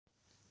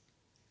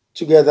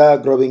together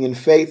growing in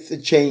faith,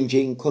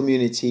 changing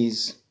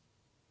communities.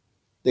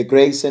 The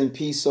grace and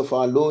peace of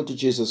our Lord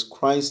Jesus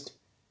Christ,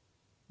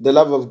 the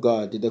love of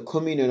God, the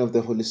communion of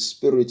the Holy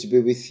Spirit be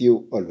with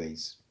you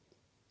always.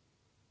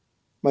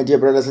 My dear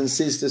brothers and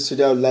sisters,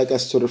 today I would like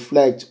us to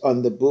reflect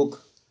on the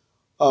book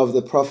of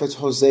the prophet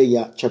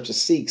Hosea, chapter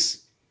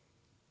 6,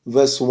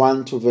 verse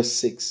 1 to verse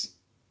 6.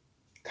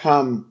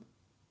 Come,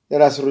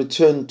 let us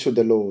return to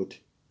the Lord,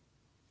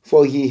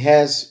 for he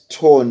has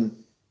torn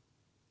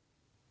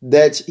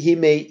that he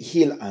may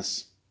heal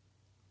us.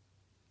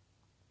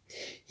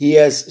 He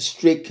has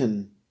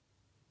stricken,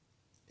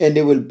 and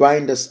he will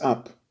bind us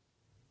up.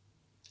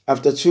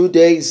 After 2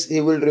 days he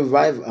will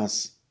revive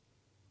us.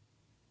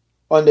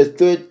 On the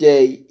third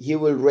day he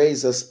will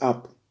raise us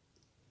up,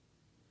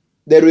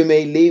 that we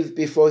may live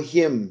before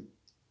him.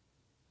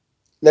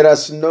 Let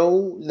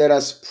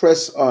us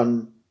press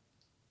on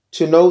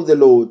to know the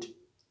Lord.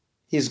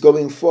 His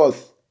going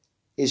forth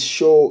is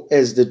sure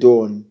as the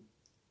dawn.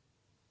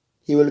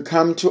 He will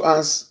come to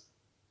us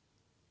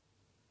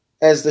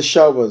as the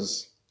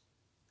showers,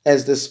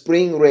 as the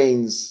spring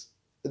rains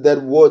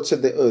that water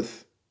the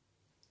earth.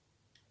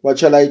 What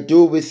shall I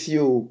do with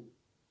you,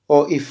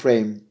 O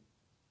Ephraim?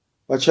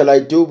 What shall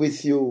I do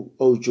with you,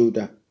 O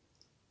Judah?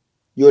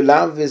 Your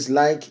love is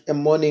like a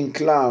morning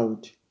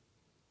cloud,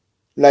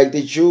 like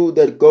the dew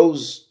that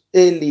goes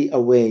early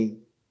away.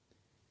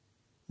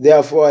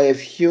 Therefore I have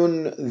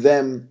hewn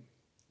them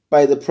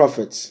by the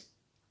prophets.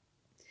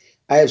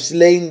 I have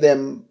slain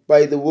them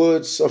by the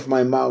words of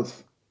my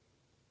mouth,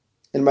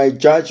 and my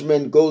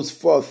judgment goes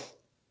forth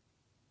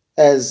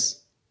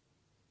as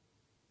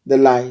the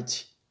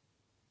light.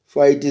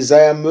 For I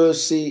desire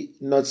mercy,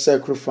 not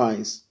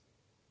sacrifice,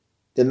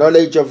 the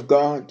knowledge of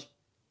God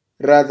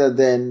rather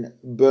than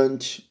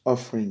burnt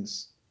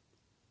offerings.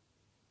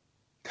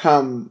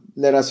 Come,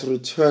 let us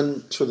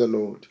return to the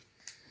Lord.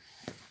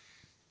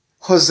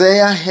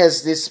 Hosea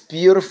has this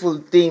beautiful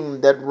theme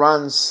that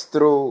runs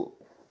through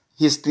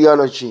his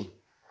theology.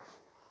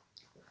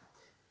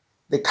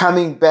 The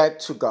coming back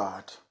to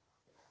God.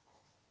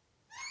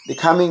 The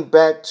coming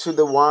back to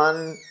the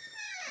one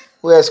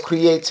who has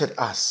created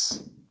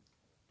us.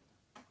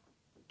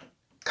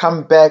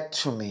 Come back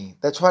to me.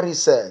 That's what he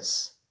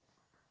says.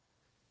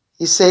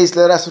 He says,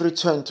 let us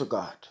return to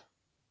God.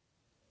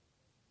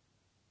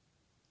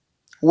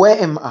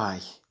 Where am I?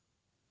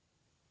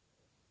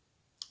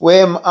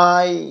 Where am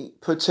I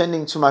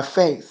pertaining to my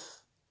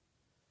faith?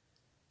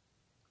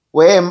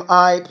 Where am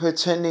I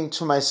pertaining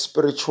to my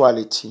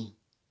spirituality?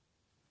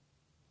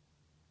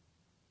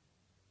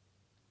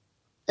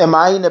 Am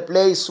I in a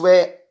place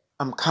where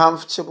I'm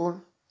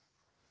comfortable?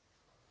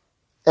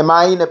 Am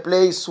I in a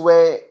place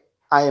where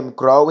I am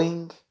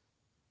growing?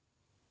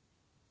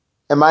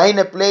 Am I in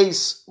a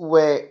place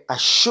where I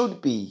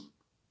should be?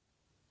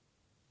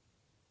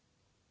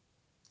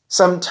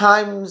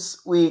 Sometimes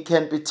we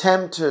can be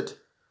tempted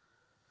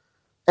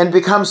and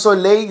become so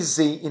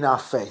lazy in our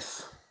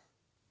faith.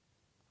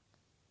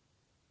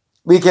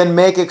 We can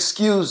make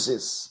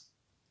excuses,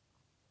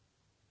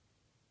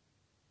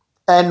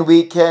 and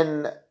we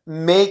can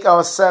make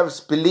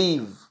ourselves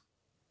believe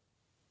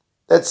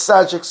that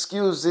such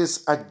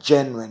excuses are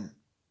genuine.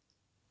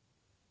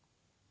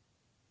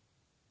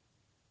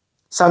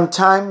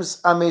 Sometimes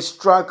I may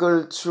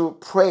struggle to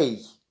pray.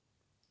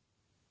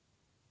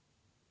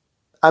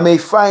 I may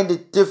find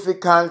it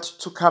difficult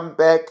to come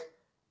back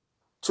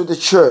to the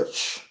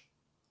church,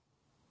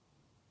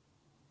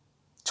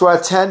 to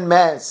attend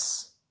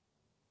Mass,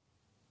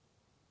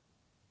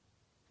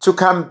 to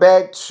come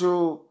back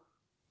to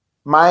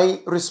my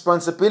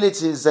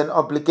responsibilities and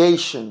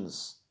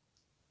obligations.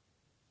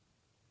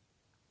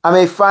 I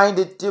may find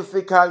it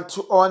difficult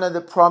to honor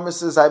the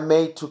promises I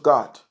made to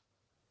God.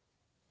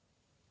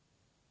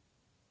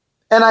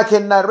 And I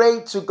can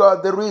narrate to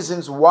God the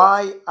reasons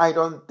why I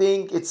don't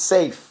think it's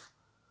safe,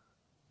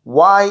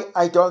 why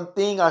I don't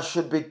think I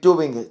should be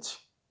doing it.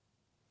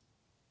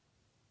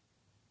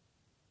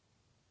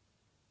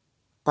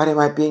 But am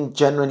I being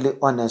genuinely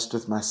honest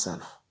with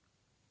myself?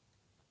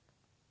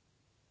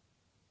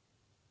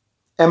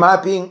 Am I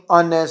being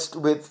honest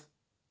with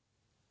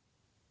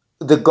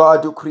the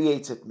God who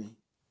created me?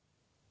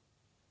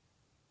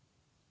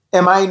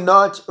 Am I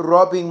not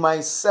robbing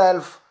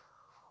myself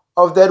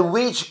of that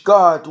which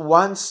God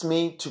wants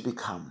me to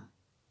become?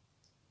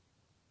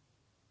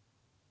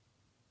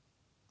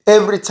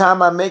 Every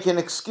time I make an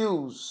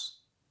excuse,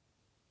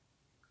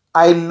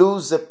 I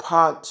lose a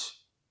part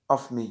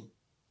of me.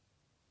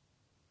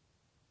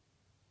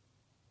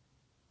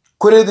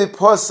 Could it be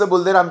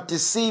possible that I'm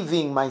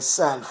deceiving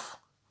myself?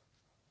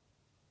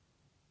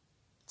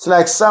 It's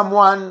like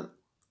someone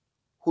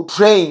who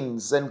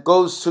trains and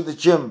goes to the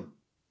gym.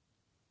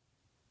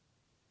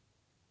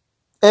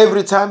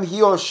 Every time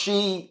he or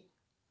she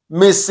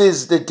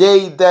misses the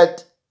day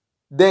that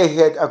they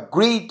had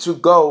agreed to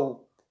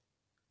go,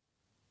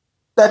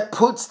 that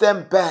puts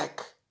them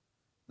back,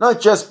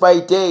 not just by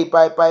day,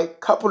 but by a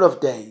couple of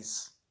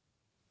days.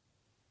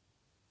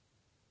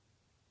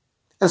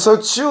 And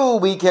so too,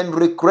 we can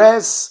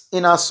regress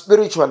in our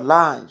spiritual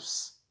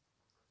lives.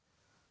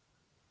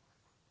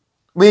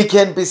 We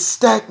can be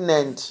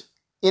stagnant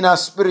in our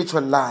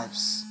spiritual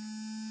lives.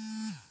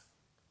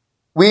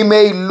 We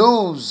may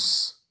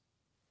lose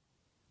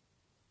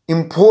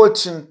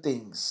important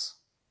things.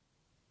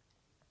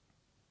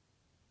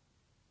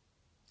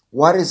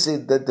 What is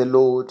it that the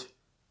Lord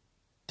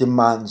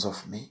demands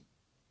of me?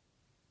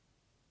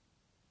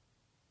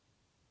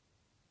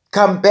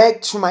 Come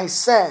back to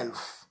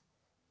myself.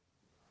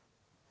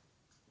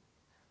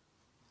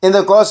 In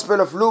the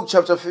Gospel of Luke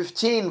chapter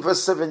 15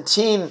 verse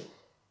 17,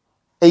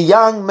 a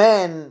young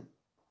man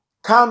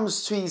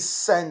comes to his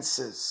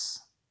senses.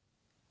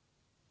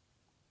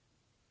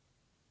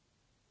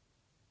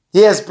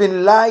 He has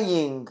been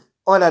lying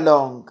all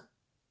along.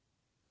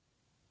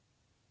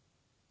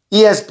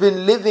 He has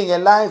been living a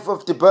life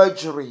of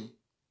debauchery.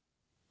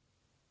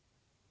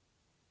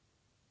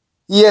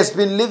 He has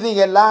been living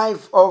a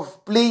life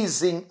of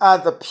pleasing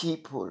other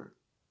people.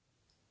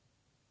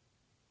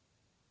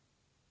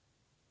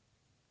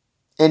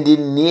 And he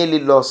nearly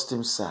lost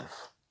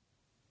himself.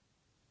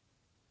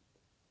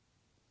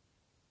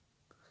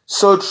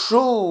 So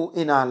true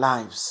in our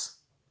lives.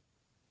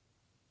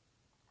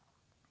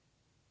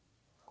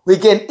 We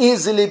can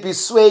easily be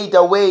swayed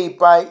away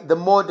by the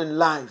modern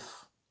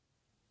life.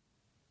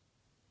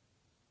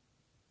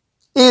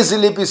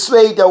 Easily be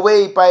swayed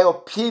away by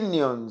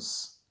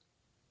opinions.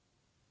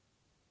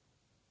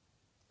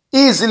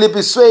 Easily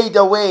be swayed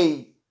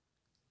away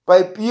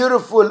by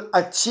beautiful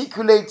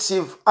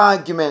articulative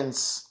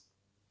arguments.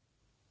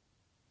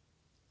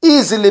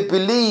 Easily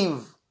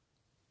believe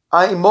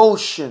our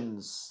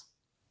emotions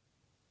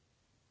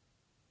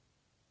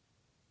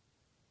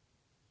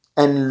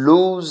and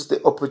lose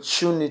the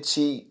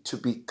opportunity to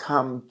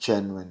become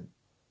genuine.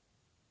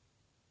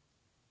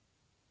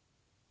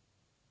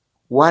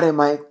 What am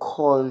I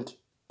called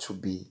to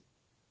be?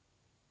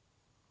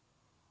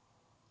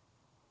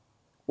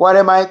 What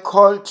am I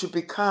called to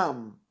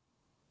become?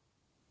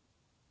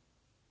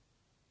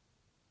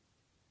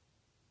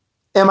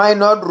 Am I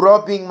not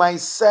robbing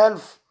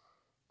myself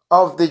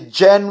of the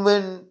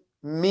genuine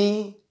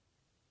me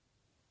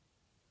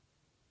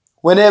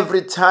when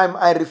every time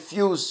I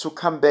refuse to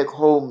come back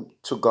home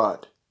to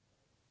God?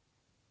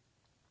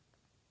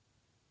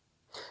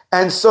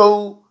 And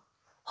so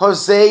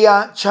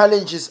Hosea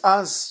challenges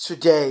us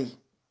today. He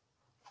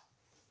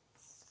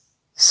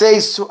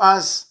says to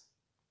us,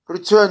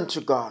 return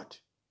to God.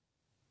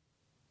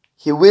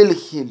 He will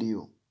heal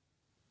you.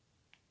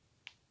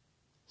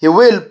 He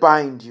will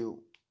bind you.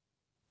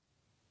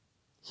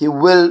 He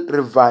will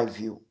revive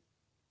you.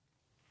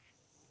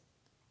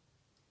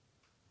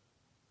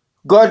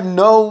 God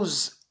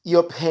knows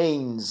your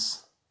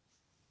pains.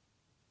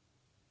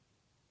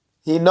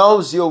 He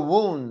knows your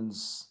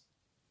wounds.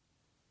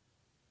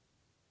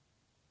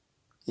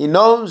 He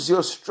knows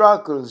your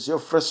struggles, your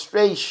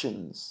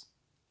frustrations.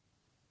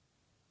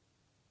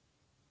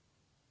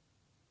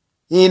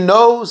 He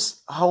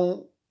knows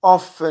how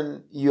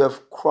often you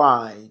have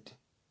cried.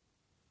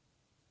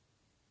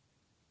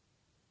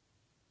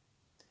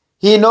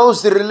 He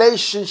knows the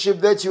relationship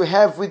that you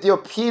have with your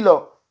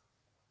pillow.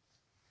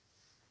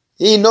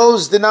 He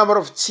knows the number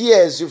of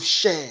tears you've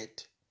shed.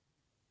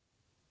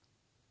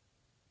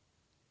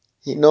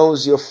 He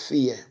knows your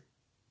fear.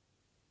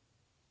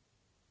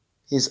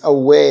 He's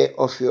aware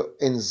of your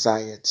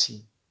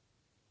anxiety.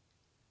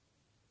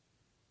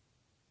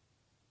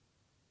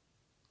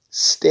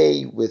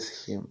 Stay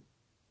with him.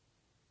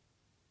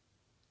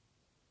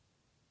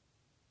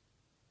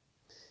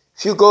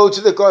 If you go to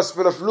the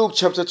Gospel of Luke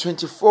chapter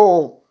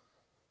 24,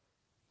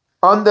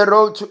 on the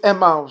road to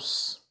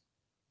Emmaus,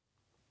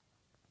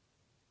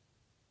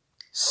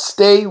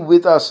 stay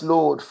with us,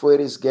 Lord, for it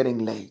is getting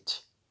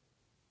late.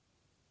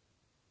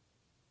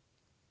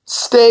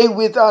 Stay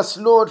with us,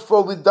 Lord,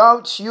 for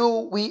without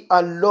you we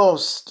are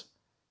lost.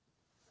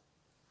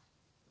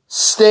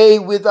 Stay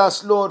with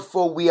us, Lord,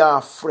 for we are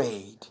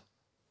afraid.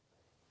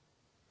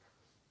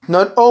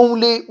 Not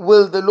only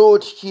will the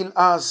Lord heal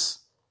us,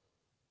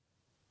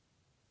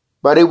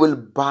 but he will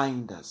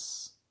bind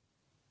us.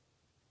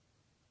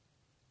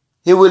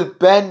 He will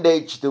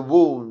bandage the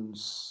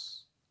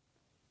wounds.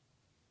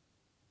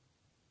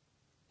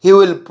 He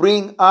will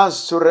bring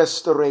us to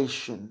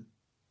restoration.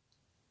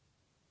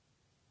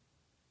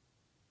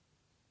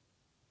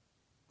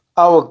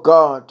 Our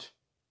God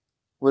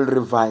will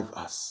revive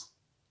us.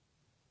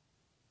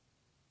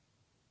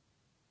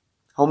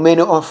 How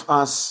many of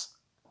us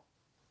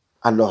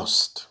are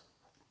lost?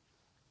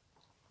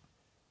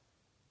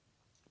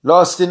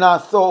 Lost in our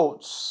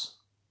thoughts.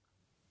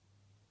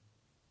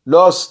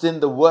 Lost in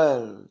the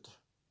world.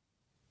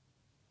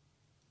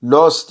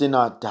 Lost in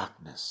our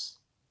darkness.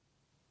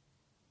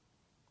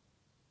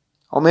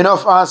 How many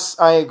of us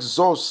are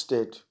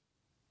exhausted?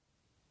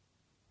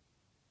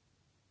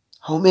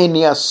 How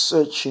many are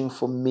searching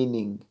for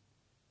meaning?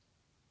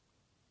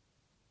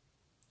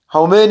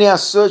 How many are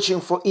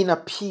searching for inner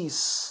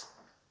peace?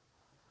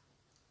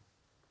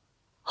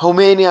 How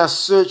many are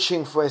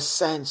searching for a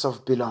sense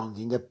of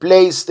belonging, a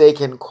place they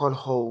can call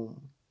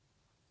home?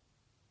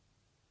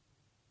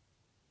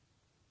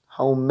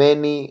 How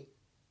many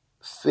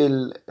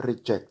feel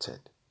rejected?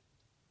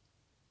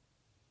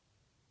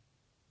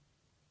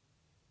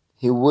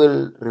 He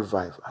will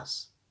revive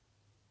us.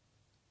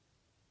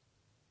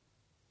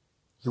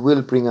 He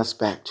will bring us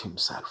back to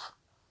himself.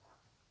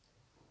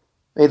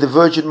 May the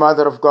Virgin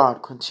Mother of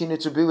God continue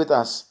to be with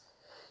us,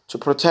 to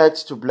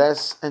protect, to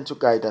bless, and to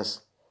guide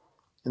us.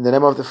 In the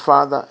name of the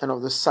Father, and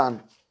of the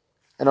Son,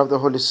 and of the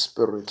Holy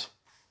Spirit.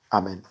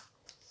 Amen.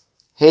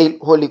 Hail,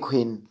 Holy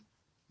Queen,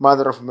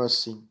 Mother of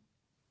Mercy.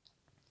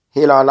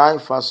 Hail our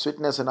life, our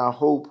sweetness, and our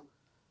hope.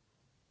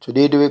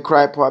 Today do we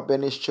cry, poor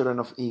banished children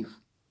of Eve.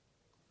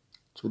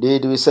 Today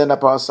do we send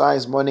up our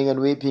sighs, mourning and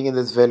weeping in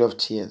this valley of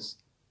tears.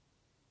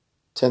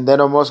 Turn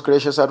then, O most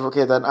gracious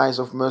Advocate, thine eyes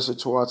of mercy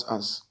towards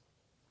us.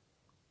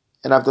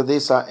 And after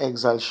this our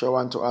exile, show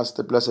unto us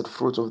the blessed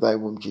fruit of thy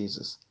womb,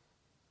 Jesus.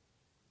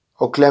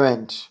 O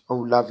clement, O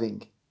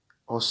loving,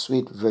 O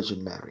sweet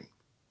Virgin Mary.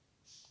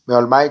 May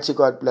Almighty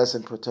God bless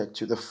and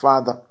protect you, the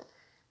Father,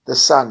 the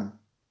Son,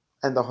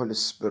 and the Holy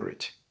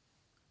Spirit.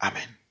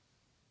 Amen.